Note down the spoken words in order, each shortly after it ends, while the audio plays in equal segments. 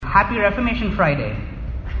Happy Reformation Friday.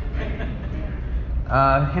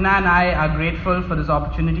 Hina and I are grateful for this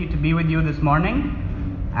opportunity to be with you this morning,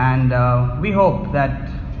 and we hope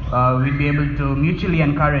that we'll be able to mutually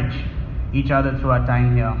encourage each other through our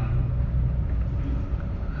time here.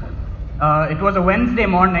 It was a Wednesday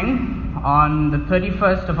morning on the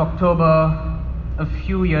 31st of October a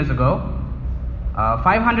few years ago,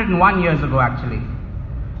 501 years ago actually,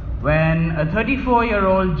 when a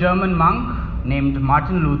 34-year-old German monk named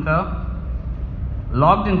Martin Luther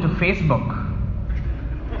logged into Facebook.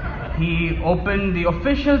 He opened the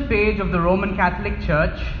official page of the Roman Catholic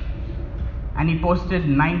Church and he posted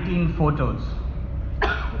 19 photos.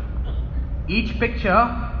 Each picture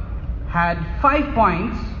had 5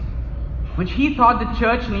 points which he thought the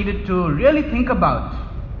church needed to really think about,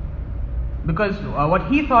 because what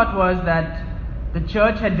he thought was that the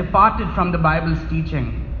church had departed from the Bible's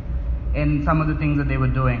teaching in some of the things that they were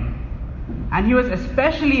doing. And he was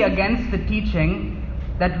especially against the teaching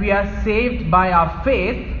that we are saved by our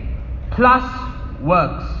faith plus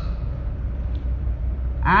works.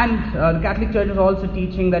 And the Catholic Church is also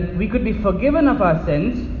teaching that we could be forgiven of our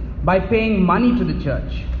sins by paying money to the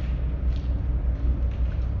church.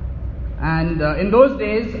 And in those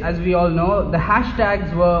days, as we all know, the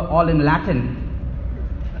hashtags were all in Latin.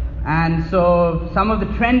 And so some of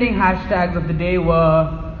the trending hashtags of the day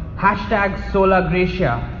were hashtag Sola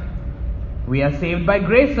Gratia, we are saved by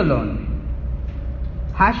grace alone.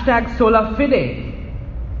 Hashtag Sola Fide,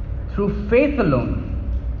 through faith alone.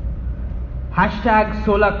 Hashtag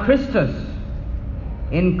Sola Christus,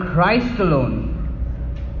 in Christ alone.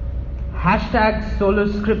 Hashtag Sola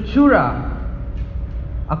Scriptura,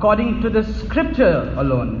 according to the Scripture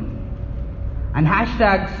alone. And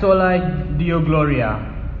hashtag Sola Deo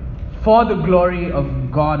Gloria, for the glory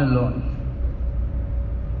of God alone.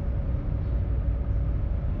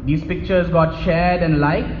 These pictures got shared and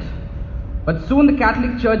liked, but soon the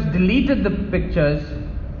Catholic Church deleted the pictures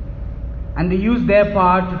and they used their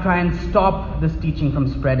power to try and stop this teaching from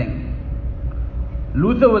spreading.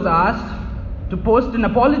 Luther was asked to post an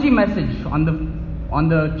apology message on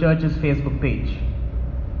the church's Facebook page,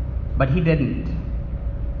 but he didn't.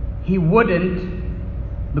 He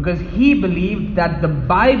wouldn't, because he believed that the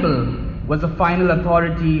Bible was the final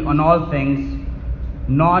authority on all things,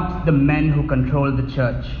 not the men who control the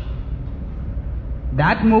church.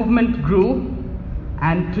 That movement grew,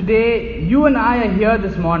 and today you and I are here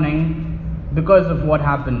this morning because of what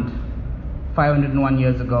happened 501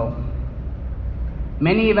 years ago.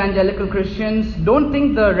 Many evangelical Christians don't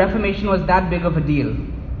think the Reformation was that big of a deal.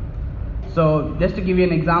 So just to give you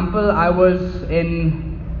an example, I was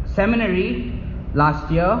in seminary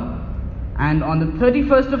last year, and on the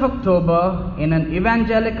 31st of October in an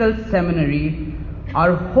evangelical seminary,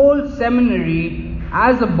 our whole seminary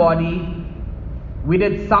as a body, we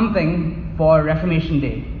did something for Reformation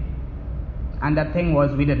Day. And that thing was,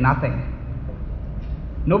 we did nothing.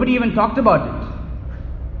 Nobody even talked about it.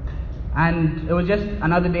 And it was just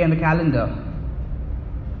another day in the calendar.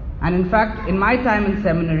 And in fact, in my time in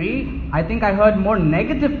seminary, I think I heard more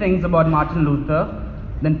negative things about Martin Luther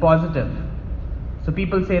than positive. So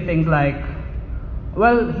people say things like,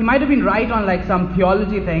 well, he might have been right on like some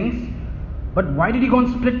theology things, but why did he go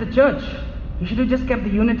and split the church? He should have just kept the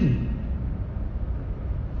unity.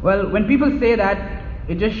 Well, when people say that,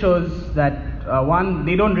 it just shows that one,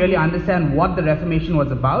 they don't really understand what the Reformation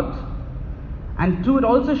was about, and two, it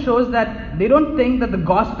also shows that they don't think that the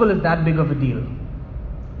gospel is that big of a deal.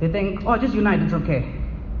 They think, oh, just unite, it's okay.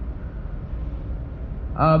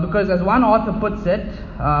 Because as one author puts it,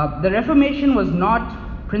 the Reformation was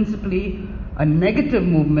not principally a negative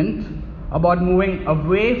movement about moving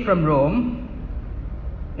away from Rome.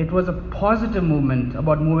 It was a positive movement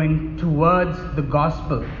about moving towards the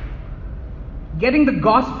gospel. Getting the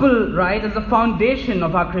gospel right is the foundation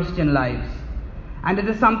of our Christian lives, and it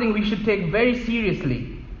is something we should take very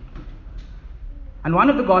seriously. And one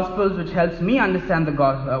of the gospels which helps me understand the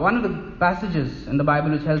gospel, one of the passages in the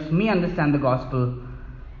Bible which helps me understand the gospel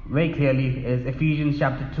very clearly is Ephesians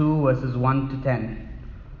chapter 2 verses 1 to 10.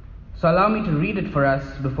 So allow me to read it for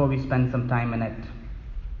us before we spend some time in it.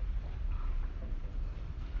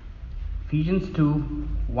 Ephesians 2,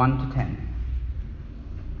 1 to 10.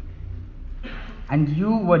 And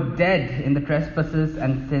you were dead in the trespasses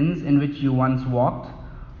and sins in which you once walked,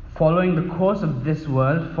 following the course of this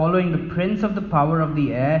world, following the prince of the power of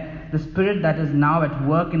the air, the spirit that is now at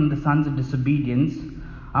work in the sons of disobedience,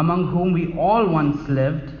 among whom we all once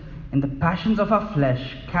lived in the passions of our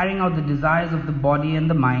flesh, carrying out the desires of the body and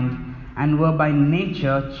the mind, and were by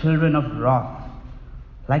nature children of wrath,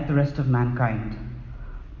 like the rest of mankind.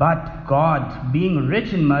 But God, being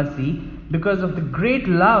rich in mercy, because of the great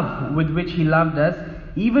love with which He loved us,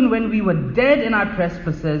 even when we were dead in our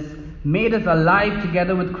trespasses, made us alive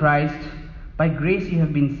together with Christ. By grace you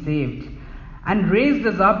have been saved, and raised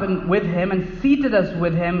us up with Him and seated us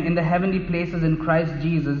with Him in the heavenly places in Christ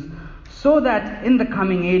Jesus, so that in the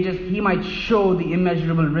coming ages He might show the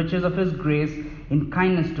immeasurable riches of His grace in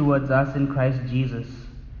kindness towards us in Christ Jesus.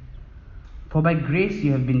 For by grace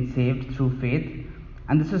you have been saved through faith,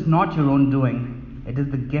 and this is not your own doing. It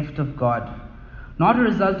is the gift of God, not a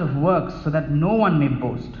result of works, so that no one may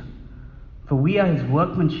boast. For we are His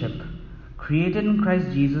workmanship, created in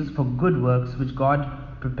Christ Jesus for good works, which God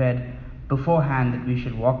prepared beforehand that we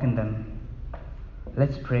should walk in them.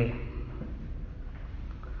 Let's pray.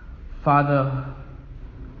 Father,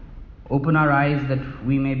 open our eyes that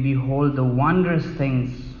we may behold the wondrous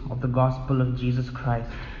things of the gospel of Jesus Christ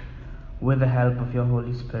with the help of your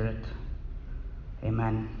Holy Spirit.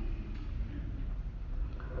 Amen.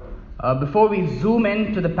 Before we zoom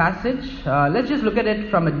into the passage, let's just look at it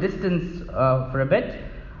from a distance for a bit.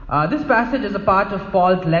 This passage is a part of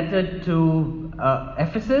Paul's letter to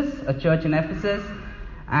Ephesus, a church in Ephesus.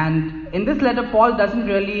 And in this letter, Paul doesn't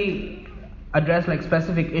really address like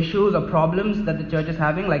specific issues or problems that the church is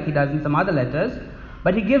having like he does in some other letters,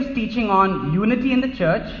 but he gives teaching on unity in the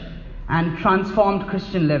church and transformed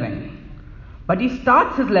Christian living. But he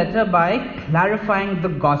starts his letter by clarifying the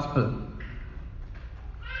gospel.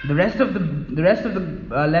 The rest of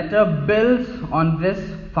the letter builds on this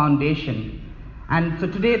foundation. And so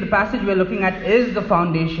today the passage we're looking at is the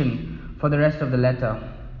foundation for the rest of the letter.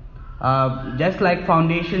 Just like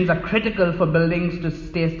foundations are critical for buildings to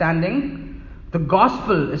stay standing, the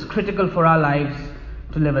gospel is critical for our lives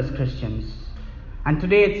to live as Christians. And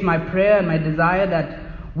today it's my prayer and my desire that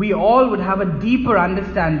we all would have a deeper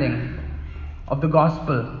understanding of the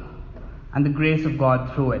gospel and the grace of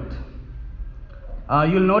God through it.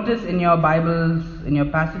 You'll notice in your Bibles, in your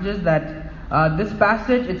passages, that this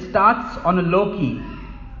passage, it starts on a low key.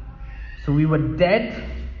 So we were dead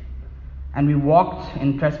and we walked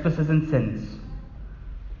in trespasses and sins.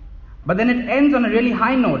 But then it ends on a really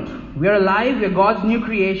high note. We are alive, we are God's new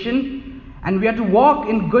creation, and we are to walk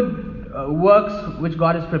in good works which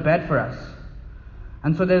God has prepared for us.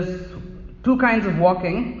 And so there's two kinds of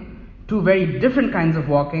walking, two very different kinds of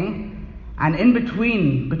walking, and in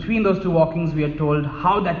between those two walkings, we are told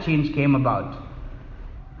how that change came about.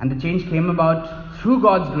 And the change came about through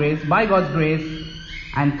God's grace, by God's grace,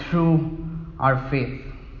 and through our faith.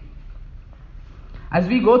 As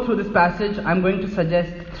we go through this passage, I'm going to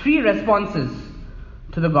suggest 3 responses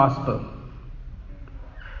to the gospel.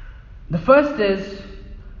 The first is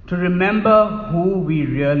to remember who we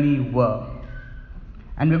really were.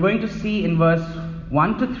 And we're going to see in verse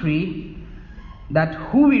 1 to 3 that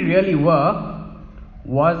who we really were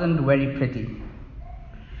wasn't very pretty.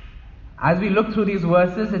 As we look through these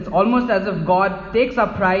verses, it's almost as if God takes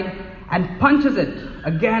our pride and punches it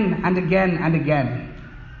again and again and again.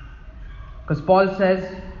 Because Paul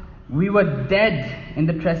says, we were dead in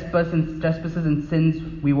the trespasses and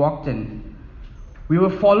sins we walked in. We were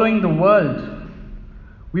following the world.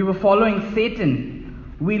 We were following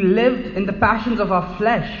Satan. We lived in the passions of our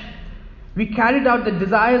flesh. We carried out the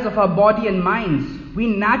desires of our body and minds. We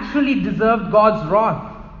naturally deserved God's wrath.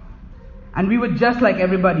 And we were just like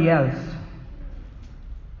everybody else.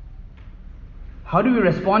 How do we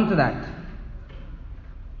respond to that?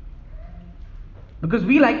 Because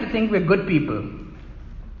we like to think we're good people.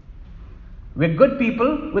 We're good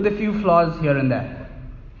people with a few flaws here and there.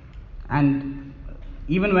 And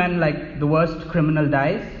even when like the worst criminal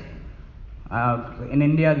dies, in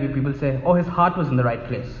India people say, oh, his heart was in the right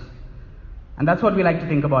place. And that's what we like to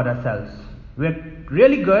think about ourselves. We're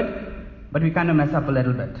really good, but we kind of mess up a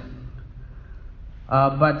little bit.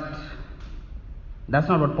 But that's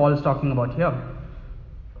not what Paul is talking about here.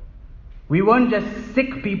 We weren't just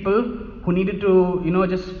sick people who needed to,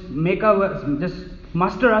 just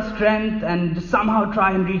muster our strength and just somehow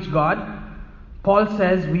try and reach God. Paul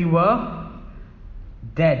says we were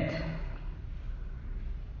dead.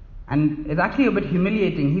 And it's actually a bit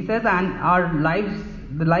humiliating. He says, and our lives,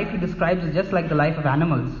 the life he describes is just like the life of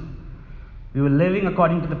animals. We were living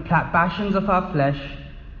according to the passions of our flesh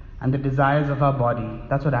and the desires of our body.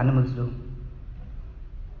 That's what animals do.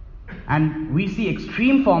 And we see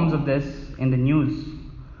extreme forms of this in the news.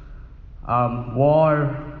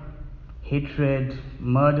 War, hatred,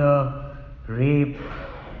 murder, rape,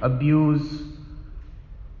 abuse.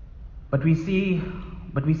 But we see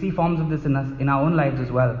forms of this in our own lives as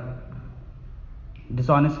well.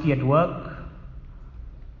 Dishonesty at work,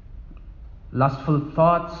 lustful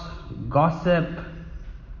thoughts, gossip,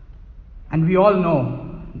 and we all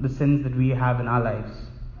know the sins that we have in our lives.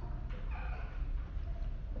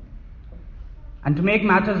 And to make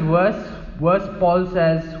matters worse, Paul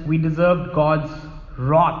says we deserved God's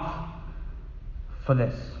wrath for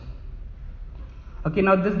this. Okay,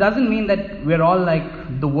 now this doesn't mean that we're all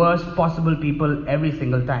like the worst possible people every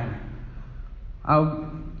single time.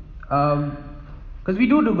 Because we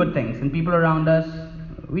do good things, and people around us,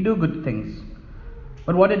 we do good things.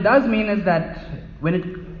 But what it does mean is that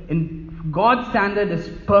in God's standard is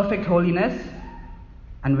perfect holiness,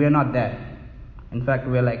 and we're not there. In fact,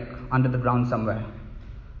 we're like under the ground somewhere.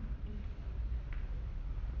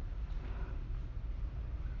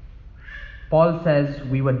 Paul says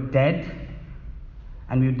we were dead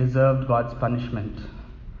and we deserved God's punishment.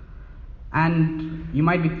 And you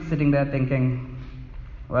might be sitting there thinking,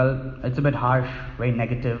 well, it's a bit harsh, very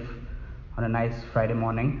negative on a nice Friday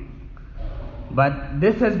morning. But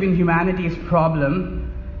this has been humanity's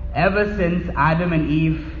problem ever since Adam and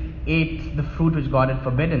Eve ate the fruit which God had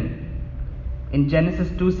forbidden. In Genesis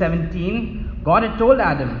 2:17, God had told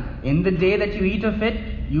Adam, "In the day that you eat of it,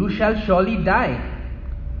 you shall surely die."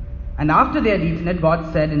 And after they had eaten it, God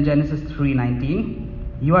said in Genesis 3:19,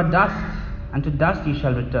 "You are dust, and to dust you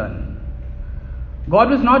shall return." God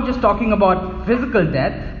was not just talking about physical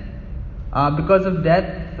death. Because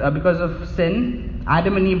of sin,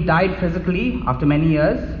 Adam and Eve died physically after many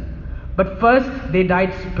years. But first, they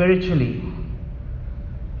died spiritually.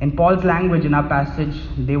 In Paul's language in our passage,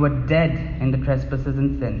 they were dead in the trespasses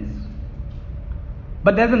and sins.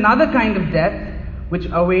 But there's another kind of death which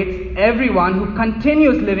awaits everyone who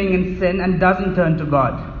continues living in sin and doesn't turn to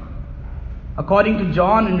God. According to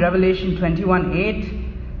John in Revelation 21:8,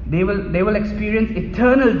 they will experience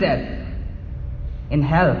eternal death in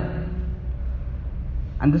hell.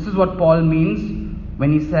 And this is what Paul means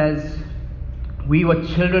when he says, we were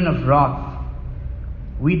children of wrath.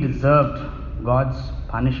 We deserved God's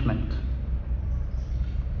punishment.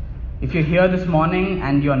 If you're here this morning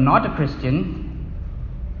and you're not a Christian,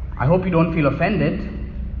 I hope you don't feel offended,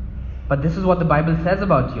 but this is what the Bible says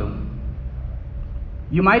about you.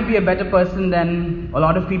 You might be a better person than a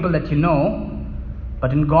lot of people that you know,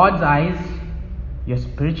 but in God's eyes, you're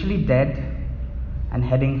spiritually dead and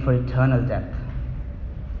heading for eternal death.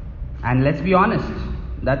 And let's be honest,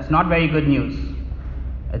 that's not very good news.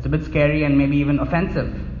 It's a bit scary and maybe even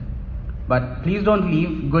offensive. But please don't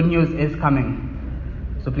leave, good news is coming.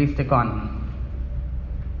 So please stick on.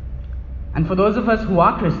 And for those of us who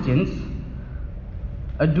are Christians,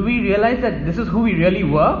 do we realize that this is who we really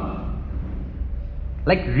were?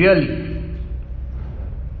 Like really.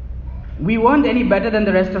 We weren't any better than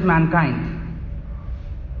the rest of mankind.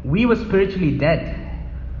 We were spiritually dead.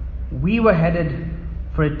 We were headed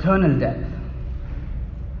for eternal death.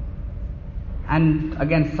 And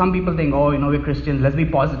again, some people think, we're Christians, let's be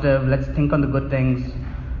positive, let's think on the good things.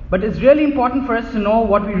 But it's really important for us to know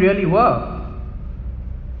what we really were.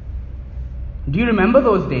 Do you remember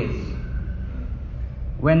those days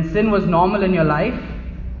when sin was normal in your life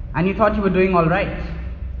and you thought you were doing all right?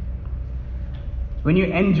 When you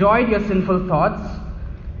enjoyed your sinful thoughts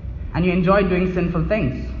and you enjoyed doing sinful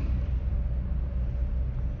things?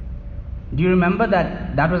 Do you remember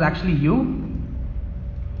that was actually you?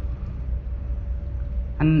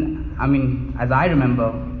 And as I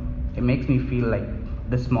remember, it makes me feel like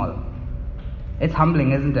this small. It's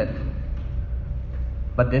humbling, isn't it?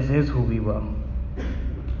 But this is who we were.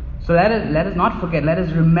 So let us not forget, let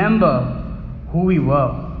us remember who we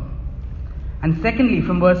were. And secondly,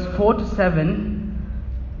 from verse 4 to 7,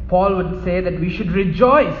 Paul would say that we should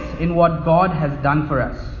rejoice in what God has done for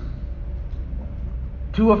us.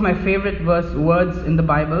 Two of my favorite words in the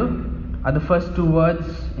Bible are the first two words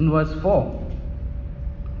in verse 4.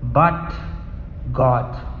 But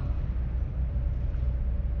God.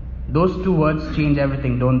 Those two words change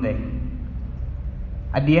everything, don't they?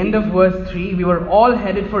 At the end of verse 3, we were all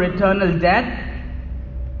headed for eternal death,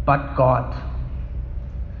 but God.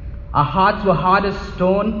 Our hearts were hard as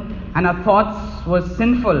stone, and our thoughts were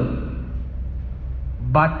sinful,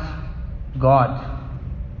 but God.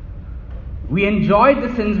 We enjoyed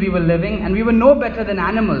the sins we were living, and we were no better than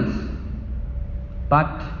animals,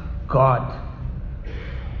 but God.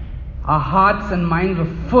 Our hearts and minds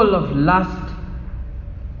were full of lust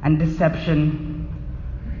and deception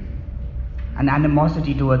and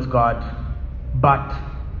animosity towards God, but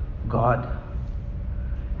God.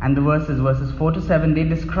 And the verses 4 to 7, they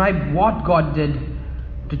describe what God did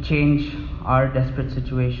to change our desperate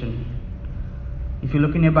situation. If you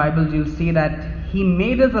look in your Bibles, you'll see that He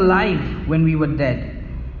made us alive when we were dead.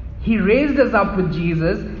 He raised us up with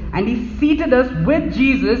Jesus, and He seated us with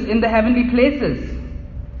Jesus in the heavenly places.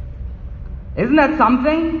 Isn't that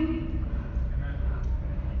something?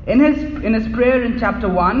 In his prayer in chapter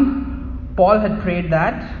 1, Paul had prayed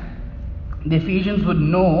that the Ephesians would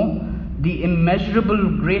know the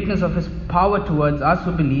immeasurable greatness of his power towards us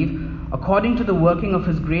who believe, according to the working of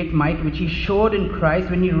his great might, which he showed in Christ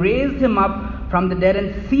when he raised him up from the dead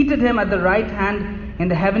and seated him at the right hand in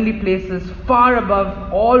the heavenly places, far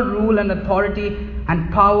above all rule and authority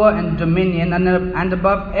and power and dominion, and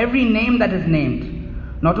above every name that is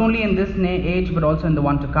named, not only in this age but also in the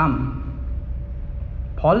one to come.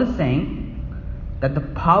 Paul is saying that the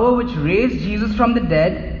power which raised Jesus from the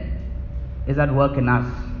dead is at work in us.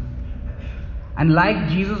 And like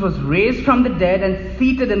Jesus was raised from the dead and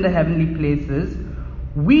seated in the heavenly places,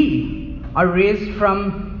 we are raised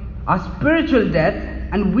from our spiritual death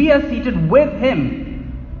and we are seated with him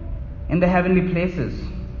in the heavenly places.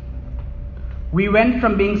 We went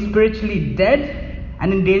from being spiritually dead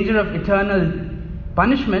and in danger of eternal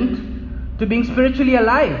punishment to being spiritually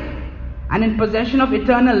alive and in possession of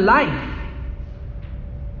eternal life.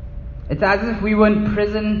 It's as if we were in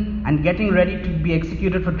prison and getting ready to be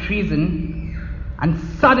executed for treason, and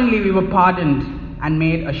suddenly we were pardoned and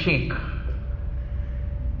made a sheikh.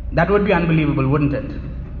 That would be unbelievable, wouldn't it?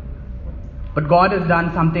 But God has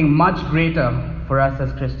done something much greater for us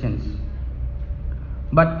as Christians.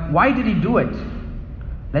 But why did he do it?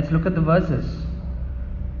 Let's look at the verses.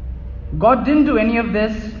 God didn't do any of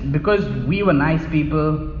this because we were nice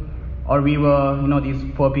people, or we were, these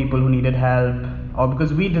poor people who needed help, or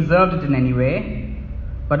because we deserved it in any way.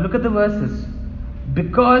 But look at the verses.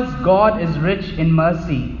 Because God is rich in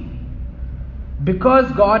mercy, because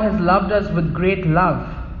God has loved us with great love,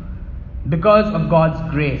 because of God's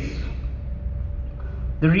grace.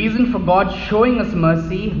 The reason for God showing us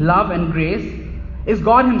mercy, love and grace is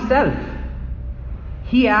God himself.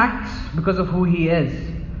 He acts because of who he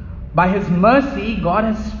is. By his mercy, God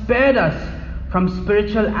has spared us from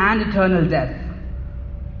spiritual and eternal death.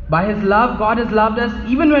 By his love, God has loved us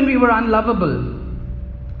even when we were unlovable.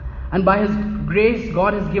 And by his grace,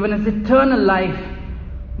 God has given us eternal life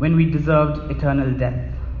when we deserved eternal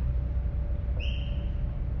death.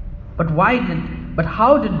 But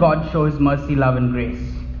how did God show his mercy, love and grace?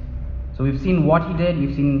 So we've seen what he did,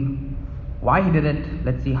 we've seen why he did it.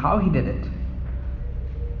 Let's see how he did it.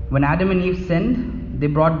 When Adam and Eve sinned, they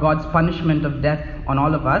brought God's punishment of death on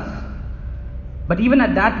all of us. But even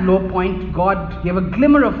at that low point, God gave a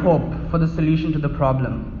glimmer of hope for the solution to the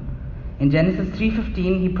problem. In Genesis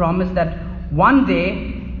 3:15, he promised that one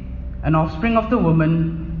day an offspring of the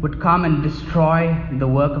woman would come and destroy the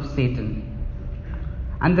work of Satan.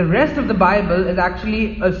 And the rest of the Bible is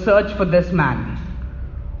actually a search for this man.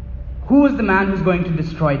 Who is the man who's going to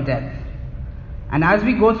destroy death? And as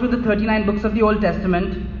we go through the 39 books of the Old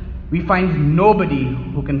Testament, we find nobody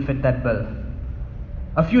who can fit that bill.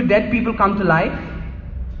 A few dead people come to life,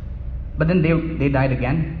 but then they died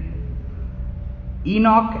again.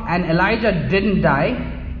 Enoch and Elijah didn't die,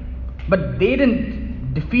 but they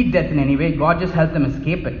didn't defeat death in any way. God just helped them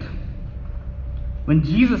escape it. When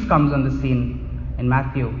Jesus comes on the scene in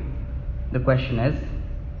Matthew, the question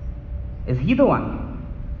is he the one?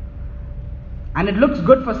 And it looks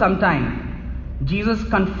good for some time. Jesus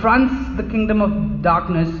confronts the kingdom of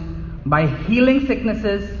darkness by healing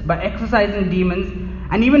sicknesses, by exorcising demons,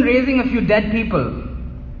 and even raising a few dead people.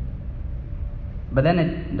 But then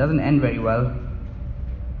it doesn't end very well.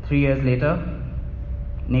 3 years later,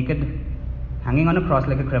 naked, hanging on a cross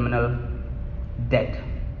like a criminal, dead.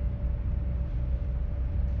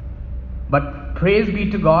 But praise be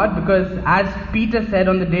to God, because as Peter said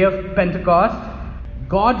on the day of Pentecost,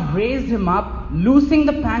 God raised him up, loosing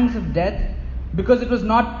the pangs of death, because it was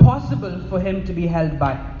not possible for him to be held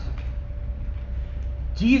by it.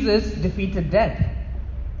 Jesus defeated death.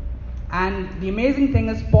 And the amazing thing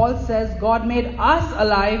is, Paul says God made us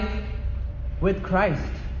alive with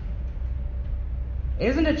Christ.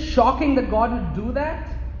 Isn't it shocking that God would do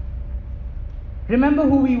that? Remember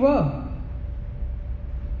who we were.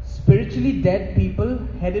 Spiritually dead people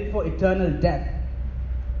headed for eternal death.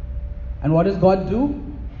 And what does God do?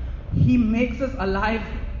 He makes us alive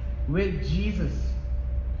with Jesus.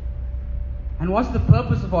 And what's the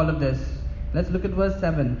purpose of all of this? Let's look at verse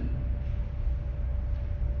 7.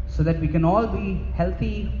 So that we can all be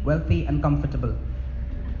healthy, wealthy, and comfortable.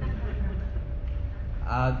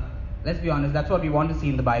 Let's be honest, that's what we want to see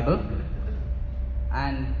in the Bible.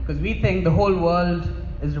 And because we think the whole world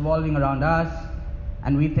is revolving around us,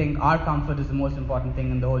 and we think our comfort is the most important thing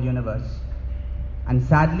in the whole universe. And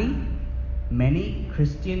sadly, many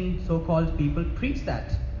Christian so-called people preach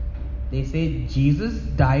that. They say Jesus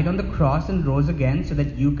died on the cross and rose again so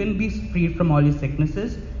that you can be freed from all your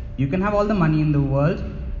sicknesses, you can have all the money in the world,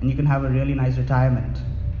 and you can have a really nice retirement.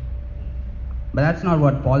 But that's not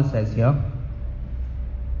what Paul says here.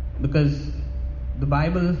 Because the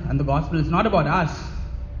Bible and the gospel is not about us,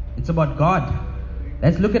 it's about God.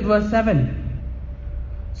 Let's look at verse 7.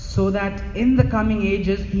 So that in the coming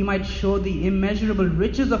ages he might show the immeasurable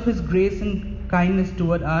riches of his grace and kindness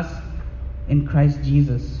toward us in Christ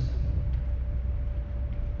Jesus.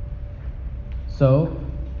 So,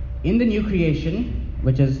 in the new creation,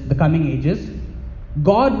 which is the coming ages,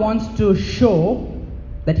 God wants to show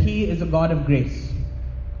that he is a God of grace.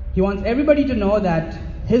 He wants everybody to know that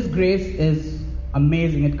his grace is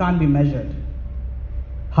amazing. It can't be measured.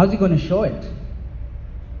 How's he going to show it?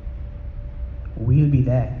 We'll be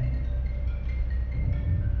there.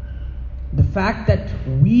 The fact that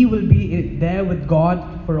we will be there with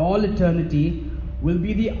God for all eternity will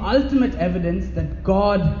be the ultimate evidence that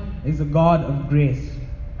God is a God of grace.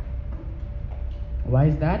 Why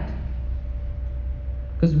is that?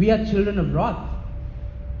 Because we are children of wrath.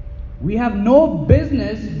 We have no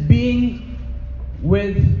business being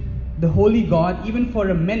with the holy God even for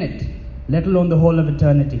a minute, let alone the whole of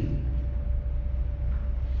eternity.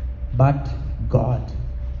 But God.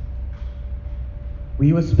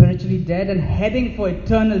 We were spiritually dead and heading for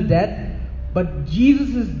eternal death, but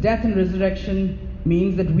Jesus' death and resurrection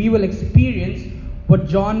means that we will experience what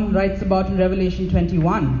John writes about in Revelation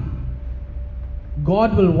 21.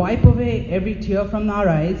 God will wipe away every tear from our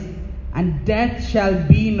eyes, and death shall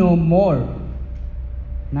be no more.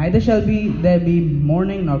 Neither shall there be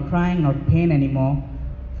mourning, nor crying, nor pain anymore,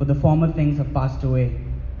 for the former things have passed away.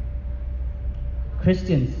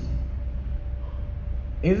 Christians,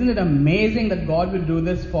 isn't it amazing that God will do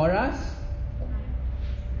this for us?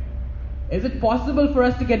 Is it possible for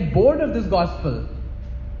us to get bored of this gospel?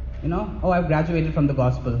 I've graduated from the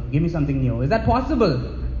gospel. Give me something new. Is that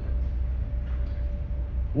possible?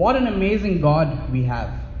 What an amazing God we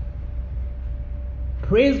have.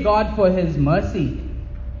 Praise God for his mercy.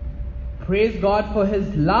 Praise God for his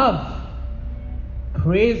love.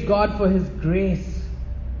 Praise God for his grace.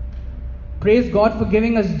 Praise God for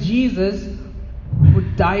giving us Jesus who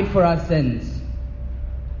died for our sins.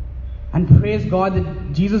 And praise God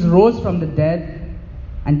that Jesus rose from the dead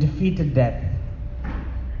and defeated death.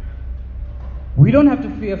 We don't have to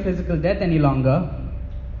fear physical death any longer,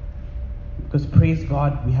 because praise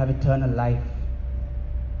God, we have eternal life.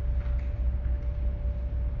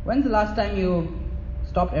 When's the last time you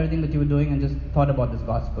stopped everything that you were doing and just thought about this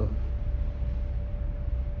gospel?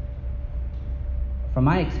 From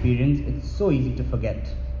my experience, it's so easy to forget.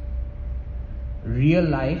 Real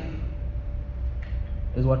life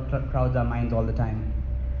is what crowds our minds all the time.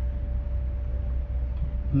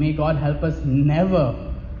 May God help us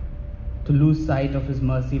never to lose sight of his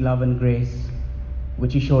mercy, love, and grace,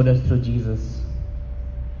 which he showed us through Jesus.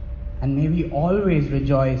 And may we always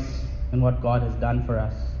rejoice in what God has done for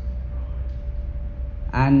us.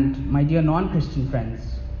 And my dear non-Christian friends,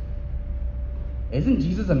 isn't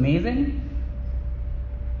Jesus amazing?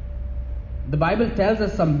 The Bible tells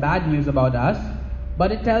us some bad news about us,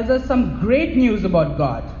 but it tells us some great news about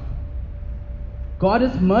God. God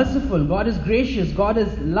is merciful, God is gracious, God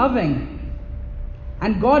is loving.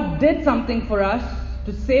 And God did something for us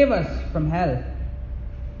to save us from hell.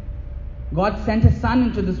 God sent his Son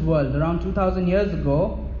into this world around 2,000 years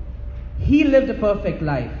ago. He lived a perfect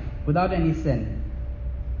life without any sin.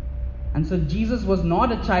 And so Jesus was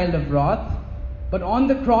not a child of wrath, but on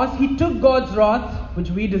the cross he took God's wrath, which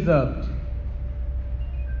we deserved.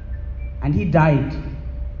 And he died,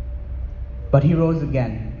 but he rose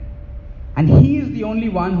again. And he is the only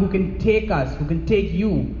one who can take us, who can take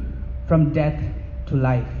you from death to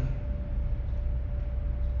life.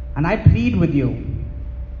 And I plead with you,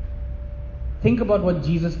 think about what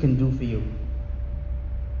Jesus can do for you,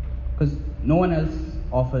 because no one else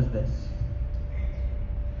offers this.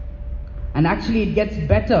 And actually it gets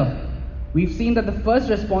better. We've seen that the first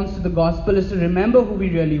response to the gospel is to remember who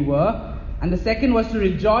we really were, and the second was to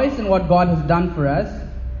rejoice in what God has done for us.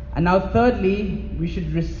 And now thirdly, we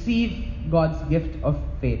should receive God's gift of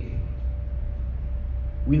faith.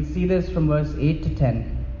 We'll see this from verse 8 to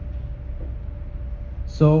 10.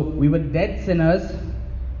 So we were dead sinners,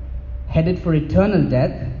 headed for eternal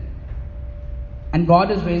death, and God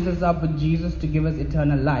has raised us up with Jesus to give us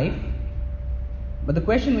eternal life. But the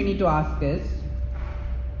question we need to ask is,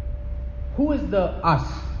 who is the us?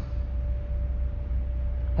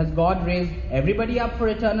 Has God raised everybody up for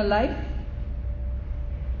eternal life?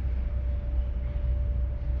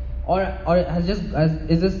 Or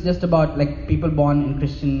is this just about like people born in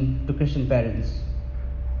Christian parents?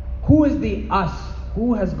 Who is the us?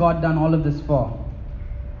 Who has God done all of this for?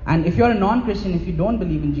 And if you're a non-Christian, if you don't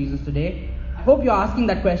believe in Jesus today, I hope you're asking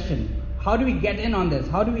that question. How do we get in on this?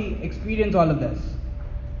 How do we experience all of this?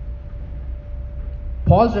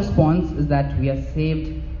 Paul's response is that we are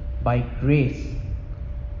saved by grace,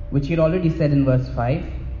 which he had already said in verse 5,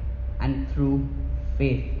 and through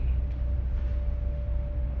faith.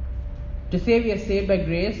 To say we are saved by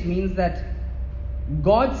grace means that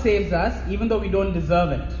God saves us even though we don't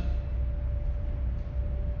deserve it.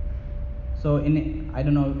 So I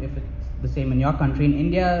don't know if it's the same in your country. In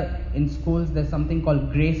India, in schools, there's something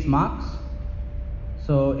called grace marks.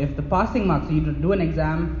 So if the passing marks, so you do an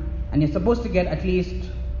exam and you're supposed to get at least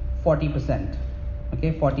 40%,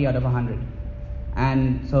 okay, 40 out of 100.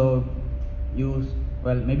 And so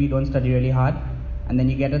maybe you don't study really hard, and then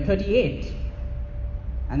you get a 38.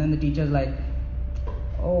 And then the teacher's like,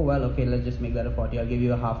 oh, well, okay, let's just make that a 40. I'll give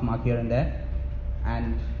you a half mark here and there.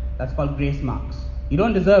 And that's called grace marks. You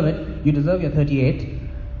don't deserve it. You deserve your 38,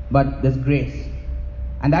 but there's grace.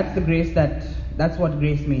 And that's the grace that's what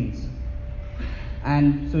grace means.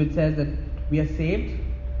 And so it says that we are saved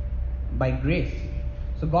by grace.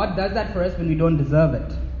 So God does that for us when we don't deserve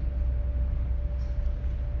it.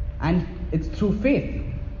 And it's through faith.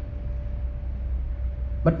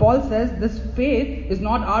 But Paul says this faith is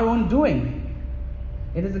not our own doing.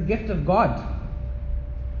 It is a gift of God.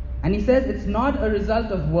 And he says it's not a result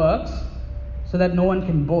of works, so that no one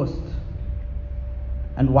can boast.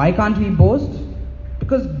 And why can't we boast?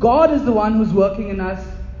 Because God is the one who's working in us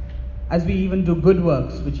as we even do good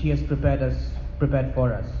works, which he has prepared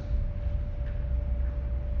for us.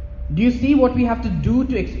 Do you see what we have to do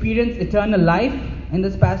to experience eternal life in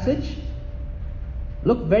this passage?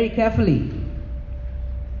 Look very carefully.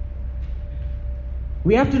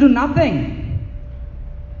 We have to do nothing.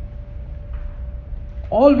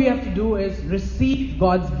 All we have to do is receive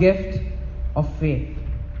God's gift of faith.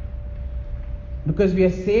 Because we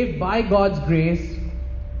are saved by God's grace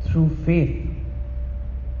through faith.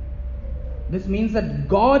 This means that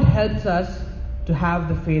God helps us to have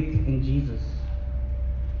the faith in Jesus.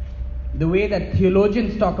 The way that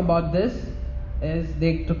theologians talk about this is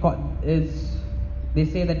they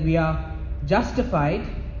say that we are justified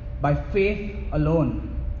by faith alone.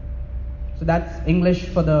 So that's English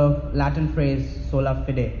for the Latin phrase Sola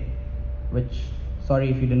Fide, which, sorry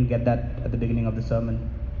if you didn't get that at the beginning of the sermon.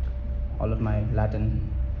 All of my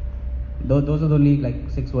Latin. Those are the only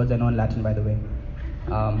 6 words I know in Latin, by the way.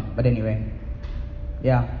 But anyway,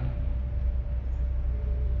 yeah.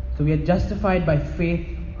 So we are justified by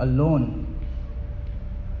faith alone.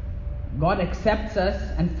 God accepts us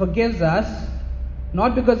and forgives us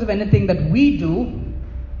not because of anything that we do,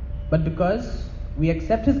 but because we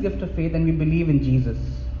accept his gift of faith and we believe in Jesus.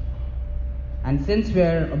 And since we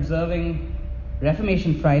are observing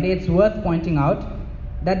Reformation Friday, it's worth pointing out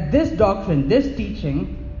that this doctrine, this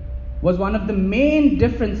teaching, was one of the main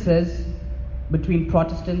differences between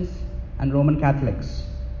Protestants and Roman Catholics.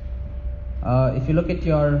 If you look at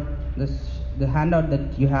the handout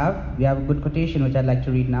that you have, we have a good quotation which I'd like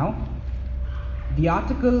to read now. The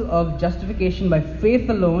article of justification by faith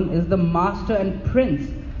alone is the master and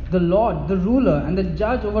prince, the Lord, the ruler, and the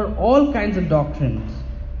judge over all kinds of doctrines.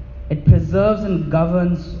 It preserves and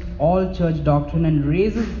governs all church doctrine and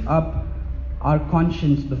raises up our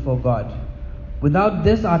conscience before God. Without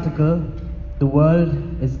this article, the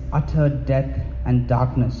world is utter death and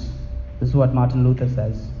darkness. This is what Martin Luther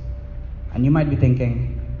says. And you might be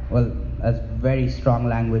thinking, well, that's very strong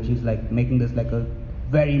language. He's making this a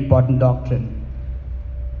very important doctrine.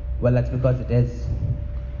 Well, that's because it is.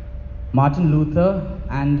 Martin Luther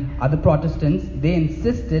and other Protestants, they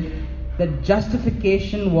insisted that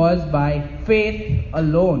justification was by faith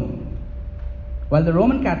alone, while the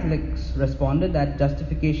Roman Catholics responded that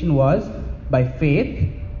justification was by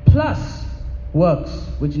faith plus works,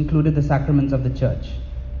 which included the sacraments of the church.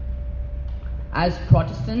 As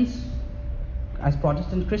Protestant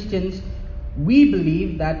Christians, we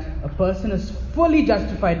believe that a person is fully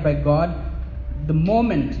justified by God the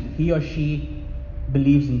moment he or she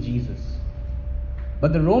believes in Jesus.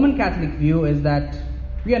 But the Roman Catholic view is that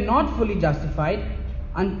we are not fully justified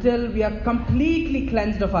until we are completely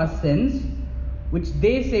cleansed of our sins, which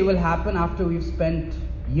they say will happen after we've spent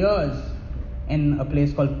years in a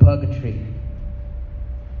place called purgatory.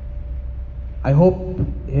 I hope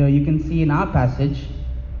you can see in our passage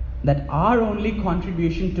that our only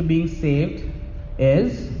contribution to being saved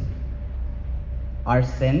is our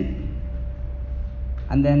sin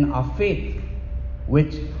and then our faith,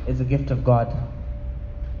 which is a gift of God.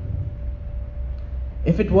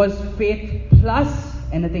 If it was faith plus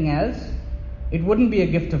anything else, it wouldn't be a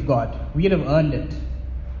gift of God. We'd have earned it.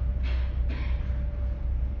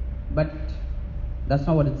 But that's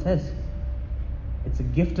not what it says. It's a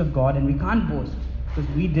gift of God, and we can't boast because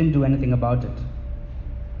we didn't do anything about it.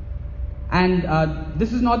 And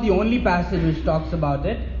this is not the only passage which talks about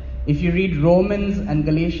it. If you read Romans and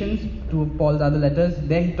Galatians, two of Paul's other letters,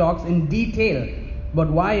 there he talks in detail about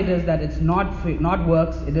why it is that it's not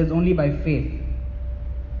works, it is only by faith.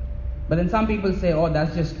 But then some people say, oh,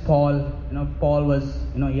 that's just Paul. Paul was,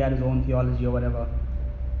 he had his own theology or whatever.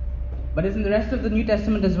 But it's in the rest of the New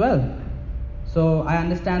Testament as well. So I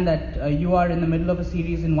understand that you are in the middle of a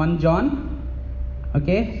series in 1 John.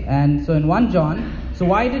 Okay? And so in 1 John, so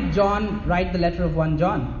why did John write the letter of 1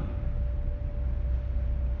 John?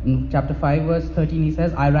 In chapter 5, verse 13, he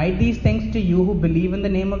says, I write these things to you who believe in the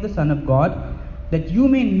name of the Son of God, that you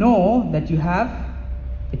may know that you have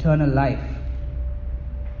eternal life.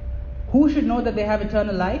 Who should know that they have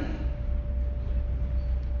eternal life?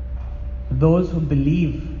 Those who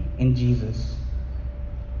believe in Jesus.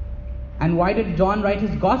 And why did John write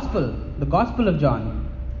his gospel, the Gospel of John?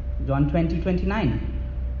 John 20:29.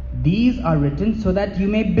 These are written so that you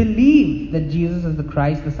may believe that Jesus is the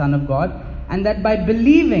Christ, the Son of God, and that by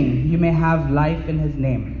believing you may have life in his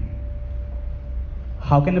name.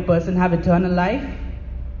 How can a person have eternal life?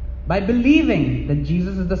 By believing that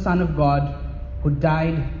Jesus is the Son of God who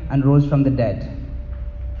died and rose from the dead.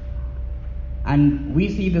 And we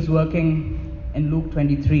see this working in Luke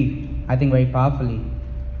 23, I think very powerfully.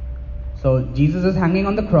 So Jesus is hanging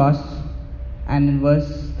on the cross, and in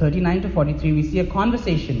verse 39 to 43 we see a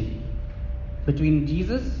conversation between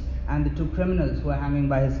Jesus and the two criminals who are hanging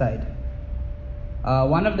by his side.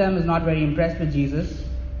 One of them is not very impressed with Jesus.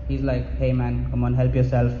 He's like, hey man, come on, help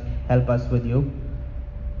yourself, help us with you.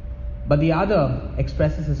 But the other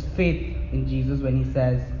expresses his faith in Jesus when he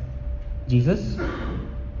says, Jesus,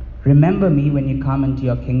 remember me when you come into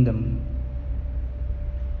your kingdom.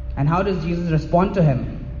 And how does Jesus respond to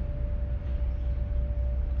him?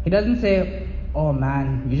 He doesn't say, oh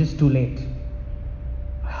man, you're just too late.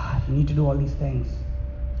 You need to do all these things.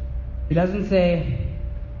 He doesn't say,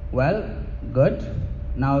 well, good.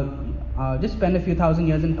 Now just spend a few thousand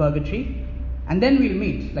years in purgatory and then we'll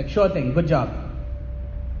meet. Like, sure thing, good job.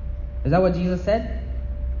 Is that what Jesus said?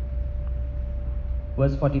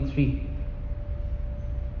 Verse 43.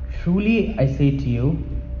 Truly I say to you,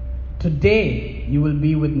 today you will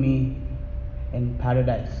be with me in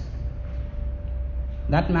paradise.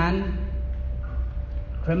 That man,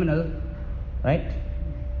 criminal, right?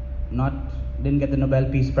 Didn't get the Nobel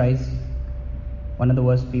Peace Prize, one of the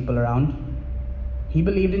worst people around. He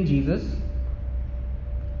believed in Jesus,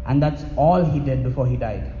 and that's all he did before he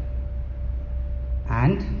died.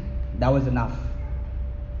 And that was enough.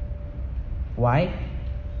 Why?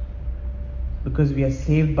 Because we are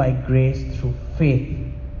saved by grace through faith.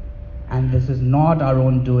 And this is not our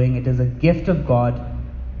own doing, it is a gift of God,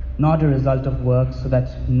 not a result of works, so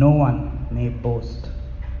that no one may boast.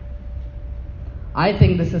 I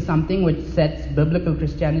think this is something which sets biblical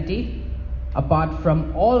Christianity apart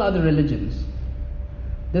from all other religions.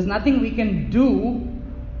 There's nothing we can do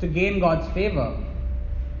to gain God's favor.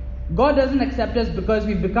 God doesn't accept us because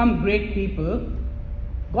we've become great people.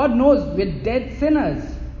 God knows we're dead sinners.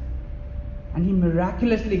 And he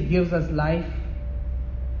miraculously gives us life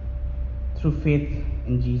through faith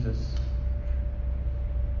in Jesus.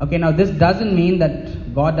 Okay, now this doesn't mean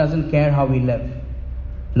that God doesn't care how we live.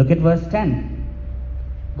 Look at verse 10.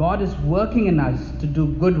 God is working in us to do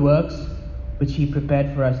good works which he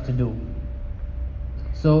prepared for us to do.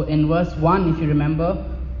 So in verse 1, if you remember,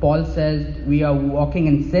 Paul says we are walking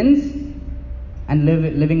in sins and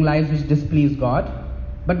living lives which displease God.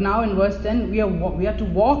 But now in verse 10, we are to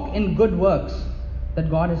walk in good works that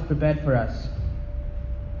God has prepared for us.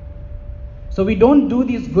 So we don't do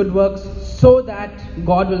these good works so that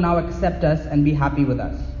God will now accept us and be happy with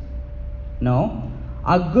us. No,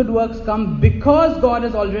 our good works come because God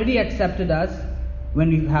has already accepted us when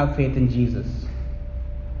we have faith in Jesus.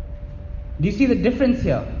 Do you see the difference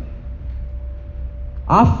here?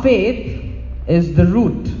 Our faith is the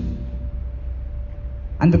root,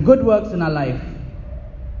 and the good works in our life,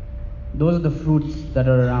 those are the fruits that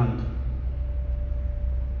are around.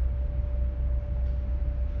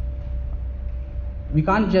 We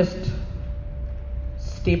can't just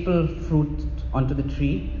staple fruit onto the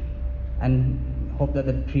tree and hope that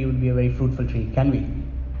the tree will be a very fruitful tree, can we?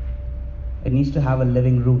 It needs to have a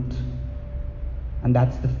living root, and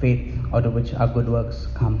that's the faith out of which our good works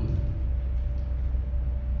come.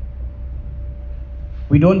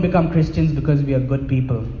 We don't become Christians because we are good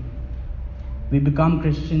people. We become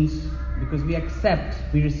Christians because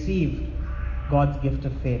we receive God's gift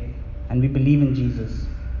of faith, and we believe in Jesus.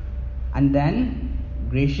 And then,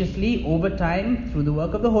 graciously, over time, through the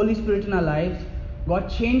work of the Holy Spirit in our lives,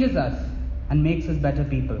 God changes us and makes us better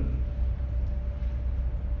people.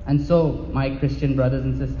 And so, my Christian brothers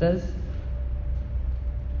and sisters,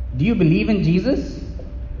 Do you believe in Jesus?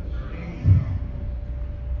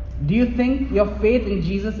 Do you think your faith in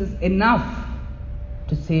Jesus is enough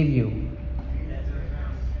to save you?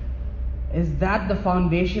 Is that the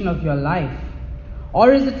foundation of your life?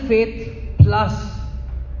 Or is it faith plus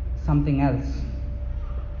something else?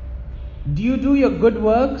 Do you do your good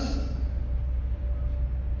works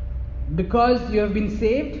because you have been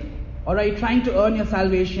saved? Or are you trying to earn your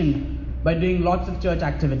salvation by doing lots of church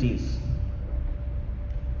activities?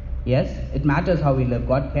 Yes, it matters how we live.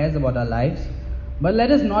 God cares about our lives. But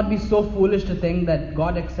let us not be so foolish to think that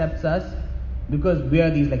God accepts us because we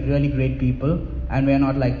are these really great people and we are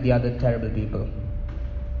not like the other terrible people.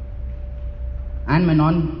 And my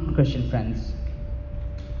non-Christian friends,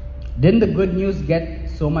 didn't the good news get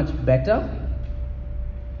so much better?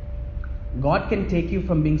 God can take you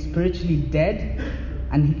from being spiritually dead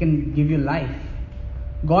and He can give you life.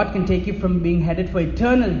 God can take you from being headed for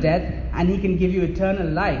eternal death and He can give you eternal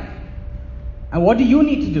life. And what do you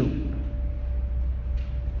need to do?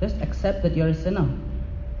 Just accept that you're a sinner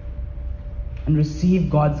and receive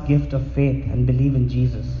God's gift of faith and believe in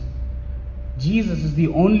Jesus. Jesus is the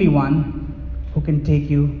only one who can take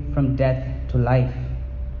you from death to life,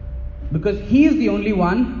 because He is the only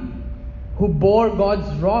one who bore God's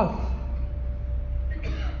wrath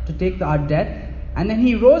to take our death, and then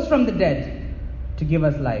He rose from the dead to give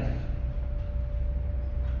us life.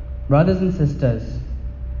 Brothers and sisters,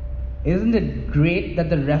 isn't it great that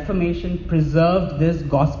the Reformation preserved this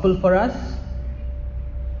gospel for us?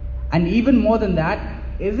 And even more than that,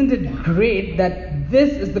 isn't it great that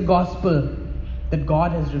this is the gospel that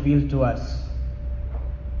God has revealed to us?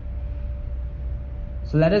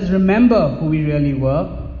 So let us remember who we really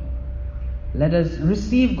were. Let us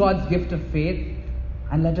receive God's gift of faith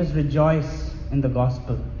and let us rejoice in the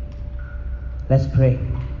gospel. Let's pray.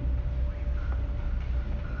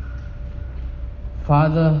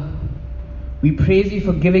 Father, we praise You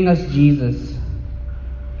for giving us Jesus.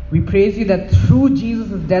 We praise You that through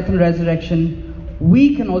Jesus' death and resurrection,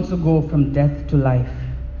 we can also go from death to life.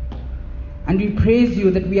 And we praise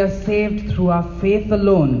You that we are saved through our faith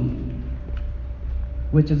alone,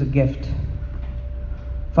 which is a gift.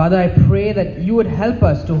 Father, I pray that You would help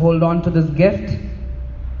us to hold on to this gift,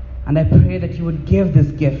 and I pray that You would give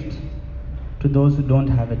this gift to those who don't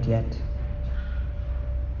have it yet.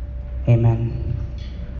 Amen.